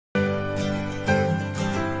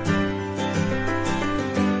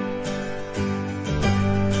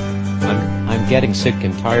getting sick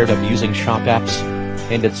and tired of using shop apps,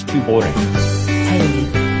 and it's too boring. Hey.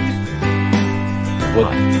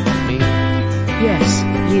 What? Me? Yes,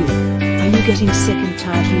 you. Are you getting sick and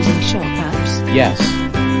tired using shop apps? Yes.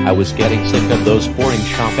 I was getting sick of those boring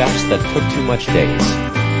shop apps that took too much days.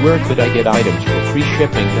 Where could I get items for free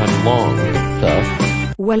shipping done long?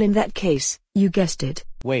 Well, in that case, you guessed it.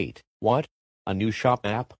 Wait, what? A new shop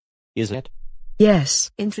app? Is it? Yes.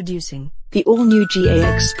 Introducing the all-new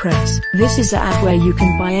Xpress. This is an app where you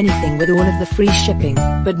can buy anything with all of the free shipping,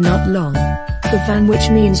 but not long. The van, which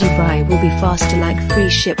means you buy will be faster like free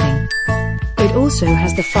shipping. It also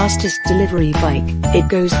has the fastest delivery bike. It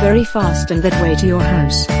goes very fast and that way to your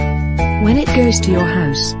house. When it goes to your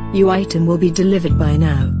house, your item will be delivered by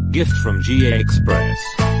now. Gift from Xpress.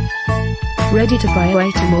 Ready to buy an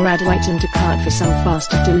item or add item to cart for some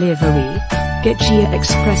faster delivery? Get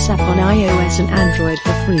Xpress app on iOS and Android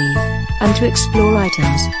for free. And to explore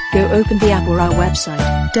items, go open the app or our website,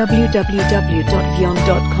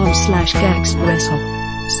 www.vyond.com/Xpress.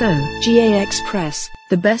 So, Xpress,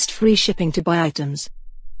 the best free shipping to buy items.